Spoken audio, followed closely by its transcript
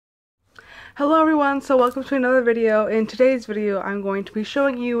Hello everyone, so welcome to another video. In today's video, I'm going to be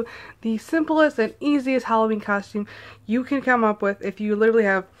showing you the simplest and easiest Halloween costume you can come up with if you literally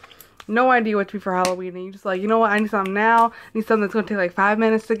have no idea what to be for Halloween and you just like, you know what, I need something now, I need something that's going to take like 5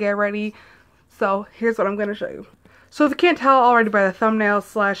 minutes to get ready. So here's what I'm going to show you. So if you can't tell already by the thumbnail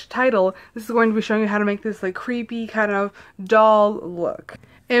 / title, this is going to be showing you how to make this like creepy kind of doll look.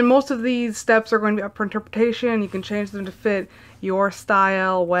 And most of these steps are going to be up for interpretation. You can change them to fit your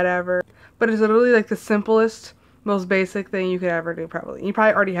style, whatever. But it's literally like the simplest, most basic thing you could ever do probably. You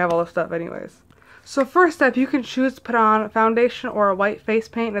probably already have all the stuff anyways. So first step, you can choose to put on foundation or a white face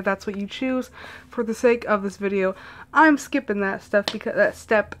paint if that's what you choose. For the sake of this video, I'm skipping that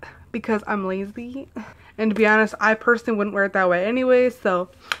step because I'm lazy. And to be honest, I personally wouldn't wear it that way anyway, so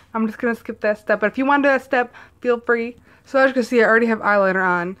I'm just going to skip that step. But if you want to do that step, feel free. So as you can see, I already have eyeliner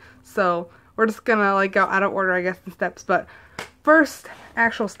on, so we're just going to like go out of order, I guess, in steps. But first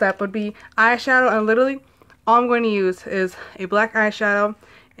actual step would be eyeshadow, and literally all I'm going to use is a black eyeshadow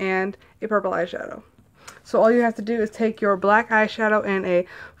and a purple eyeshadow. So all you have to do is take your black eyeshadow and a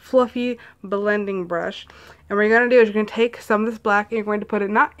fluffy blending brush, and what you're going to do is you're going to take some of this black and you're going to put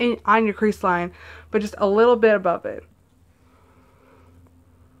it not on your crease line, but just a little bit above it.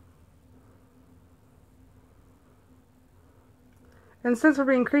 And since we're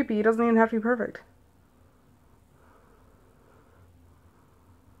being creepy, it doesn't even have to be perfect.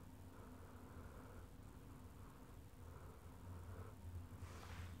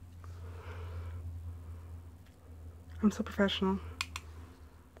 I'm so professional.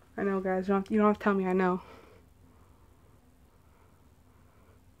 I know, guys. You don't have to tell me I know.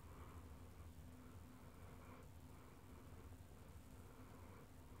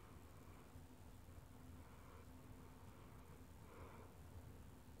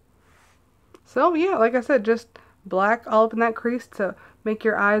 So yeah, like I said, just black all up in that crease to make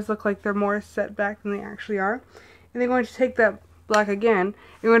your eyes look like they're more set back than they actually are. And then you're going to take that black again.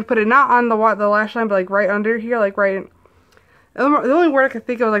 You're going to put it not on the lash line, but like right under here, like right in. The only word I could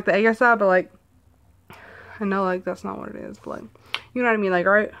think of was like the egg side, but like, I know like that's not what it is, but like, you know what I mean, like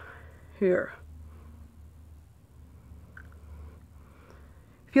right here.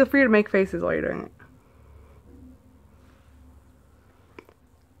 Feel free to make faces while you're doing it.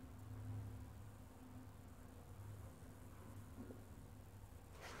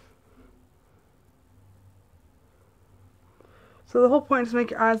 So the whole point is to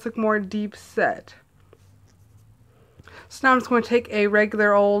make your eyes look more deep set. So now I'm just going to take a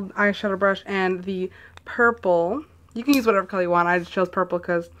regular old eyeshadow brush and the purple. You can use whatever color you want. I just chose purple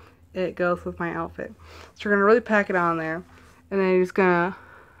because it goes with my outfit. So you're going to really pack it on there. And then you're just going to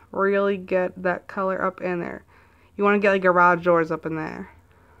really get that color up in there. You want to get like your garage doors up in there.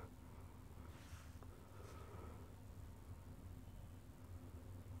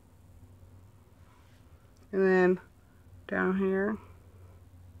 And then down here.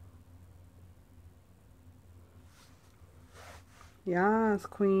 Yes,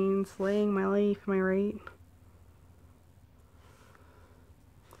 queen, slaying my life, am I right?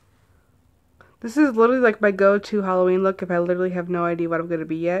 This is literally like my go-to Halloween look if I literally have no idea what I'm going to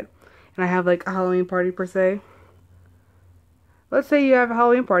be yet. And I have like a Halloween party per se. Let's say you have a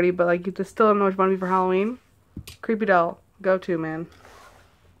Halloween party, but like you just still don't know what you want to be for Halloween. Creepy doll. Go-to, man.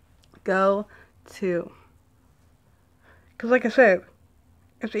 Go-to. Because like I said,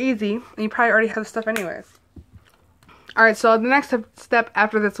 it's easy, and you probably already have the stuff anyways. Alright, so the next step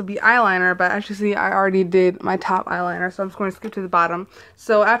after this will be eyeliner, but as you see, I already did my top eyeliner, so I'm just going to skip to the bottom.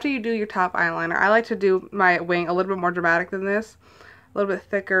 So after you do your top eyeliner, I like to do my wing a little bit more dramatic than this. A little bit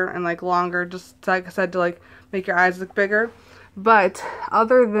thicker and like longer, just like I said, to like make your eyes look bigger. But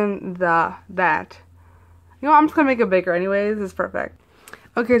other than that, you know, I'm just going to make it bigger anyways. It's perfect.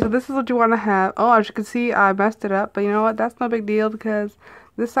 Okay, so this is what you want to have. Oh, as you can see, I messed it up, but you know what? That's no big deal because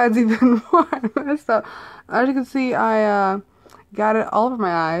this side's even more messed up. As you can see, I got it all over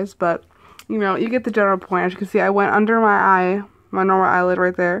my eyes, but you know, you get the general point. As you can see, I went under my eye, my normal eyelid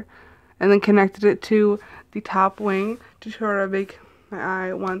right there, and then connected it to the top wing to sort of make my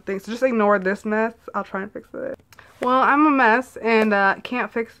eye one thing. So just ignore this mess. I'll try and fix it. Well, I'm a mess and can't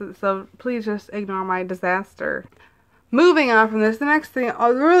fix it, so please just ignore my disaster. Moving on from this, the next thing,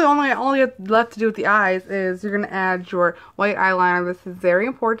 really only left to do with the eyes is you're going to add your white eyeliner. This is very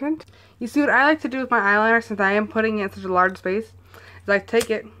important. You see what I like to do with my eyeliner, since I am putting it in such a large space, is I take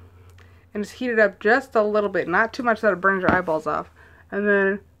it and just heat it up just a little bit. Not too much that it burns your eyeballs off. And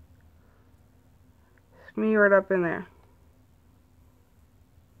then smear it up in there.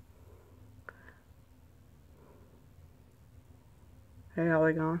 Hey, how are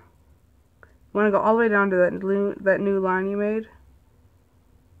we going? You want to go all the way down to that new line you made.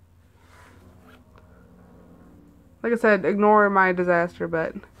 Like I said, ignore my disaster,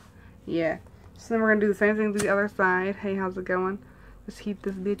 but yeah. So then we're gonna do the same thing to the other side. Hey, how's it going? Just heat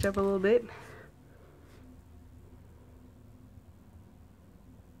this bitch up a little bit.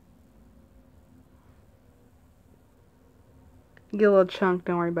 Get a little chunk,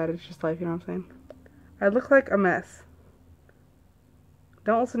 don't worry about it, it's just life, you know what I'm saying? I look like a mess.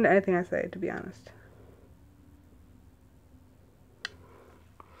 Don't listen to anything I say, to be honest.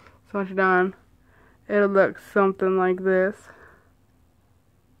 So once you're done, it'll look something like this.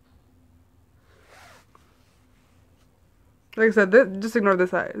 Like I said, just ignore this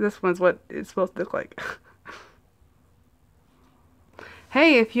side. This one's what it's supposed to look like.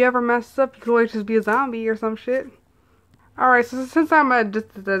 Hey, if you ever mess up, you could always just be a zombie or some shit. Alright, so since I'm a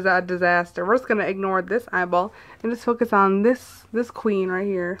disaster, we're just gonna ignore this eyeball and just focus on this queen right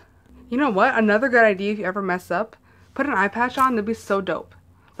here. You know what? Another good idea if you ever mess up, put an eye patch on, that'd be so dope.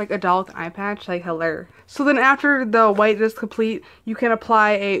 Like a doll with an eye patch, like hilarious. So then after the white is complete, you can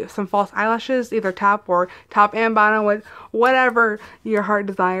apply some false eyelashes, either top and bottom, whatever your heart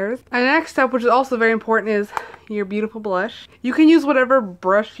desires. And the next step, which is also very important, is your beautiful blush. You can use whatever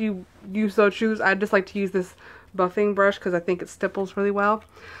brush you so choose. I just like to use this buffing brush because I think it stipples really well.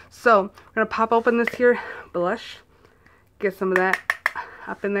 So we're gonna pop open this here blush, get some of that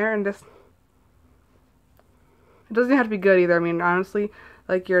up in there, and just, it doesn't have to be good either. I mean, honestly,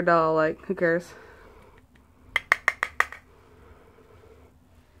 like your doll, like who cares?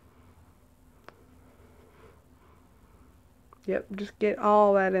 Yep, just get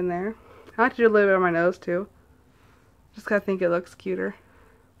all that in there. I like to do a little bit on my nose too, just 'cause I think it looks cuter.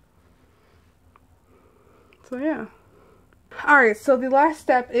 So yeah. Alright, so the last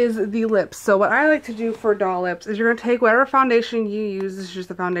step is the lips. So what I like to do for doll lips is you're going to take whatever foundation you use. This is just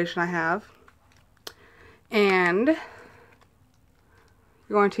the foundation I have. And you're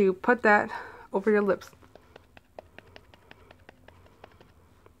going to put that over your lips.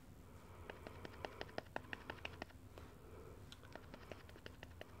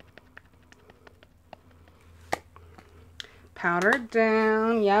 Powder it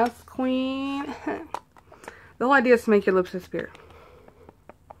down. Yes, queen. The whole idea is to make your lips disappear.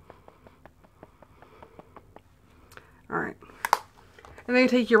 Alright. And then you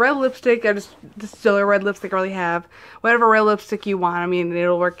take your red lipstick. I just still a red lipstick I really have. Whatever red lipstick you want. I mean,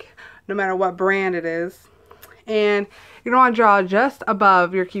 it'll work no matter what brand it is. And you're going to want to draw just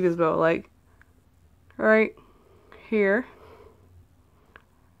above your Cupid's bow. Like, right here.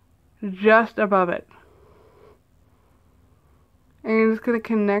 Just above it. And you're just going to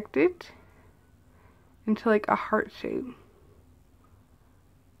connect it into like a heart shape.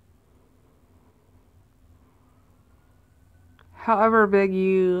 However big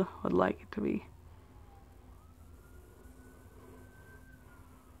you would like it to be.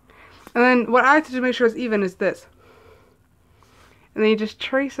 And then what I like to do to make sure it's even is this. And then you just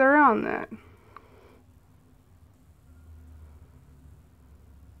trace around that.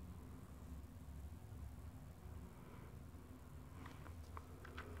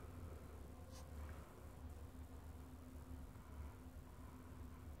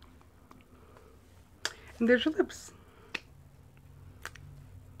 And there's your lips.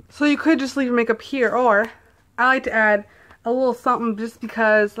 So you could just leave your makeup here, or I like to add a little something just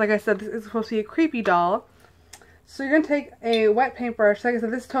because, like I said, this is supposed to be a creepy doll. So you're going to take a wet paintbrush. Like I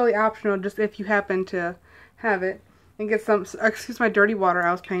said, this is totally optional, just if you happen to have it. And get some, excuse my dirty water,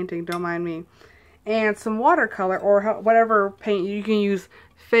 I was painting, don't mind me. And some watercolor, or whatever paint. You can use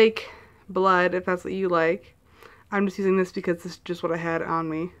fake blood if that's what you like. I'm just using this because this is just what I had on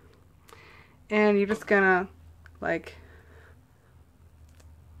me. And you're just gonna, like,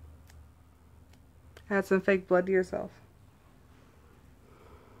 add some fake blood to yourself.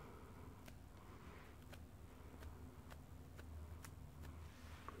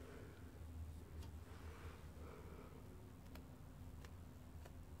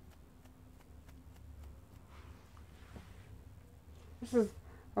 This is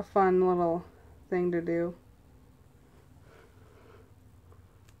a fun little thing to do.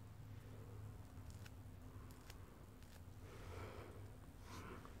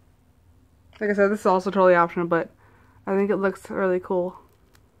 Like I said, this is also totally optional, but I think it looks really cool.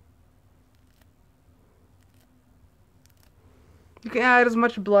 You can add as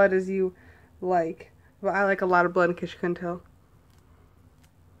much blood as you like, but I like a lot of blood in case you couldn't tell.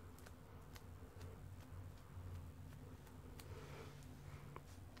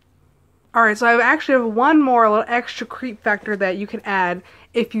 Alright, so I actually have one more little extra creep factor that you can add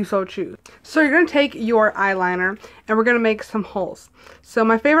if you so choose. So you're going to take your eyeliner and we're going to make some holes. So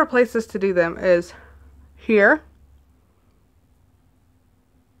my favorite places to do them is here.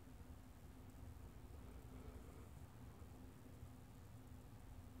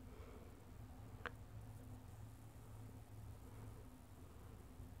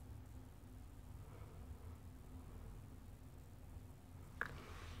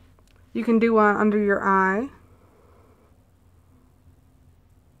 You can do one under your eye.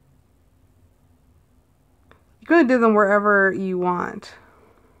 You can do them wherever you want.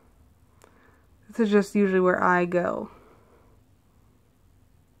 This is just usually where I go.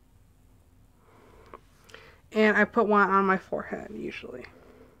 And I put one on my forehead usually.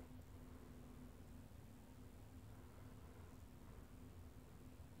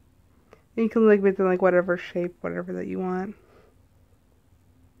 You can like make them like whatever shape, whatever that you want.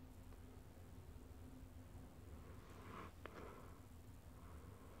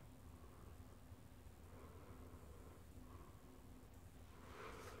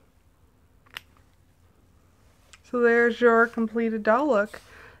 So there's your completed doll look.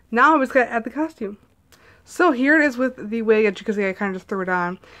 Now I'm just gonna add the costume. So here it is with the wig. As you can see, I kind of just threw it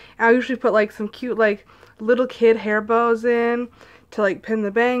on. And I usually put like some cute like little kid hair bows in to like pin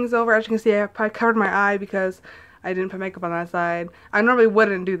the bangs over. As you can see, I covered my eye because I didn't put makeup on that side. I normally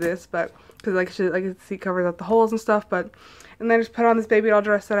wouldn't do this, but because like I can see it covers up the holes and stuff. But and then I just put on this baby doll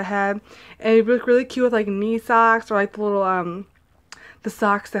dress that I had, and it looked really cute with like knee socks or like the little the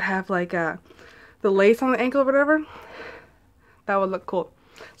socks that have like the lace on the ankle or whatever. That would look cool.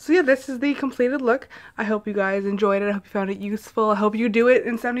 So yeah, this is the completed look. I hope you guys enjoyed it. I hope you found it useful. I hope you do it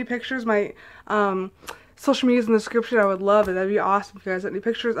and send me pictures. My social media is in the description. I would love it. That'd be awesome if you guys sent me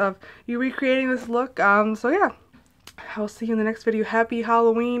pictures of you recreating this look. So yeah, I'll see you in the next video. Happy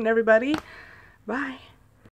Halloween, everybody. Bye.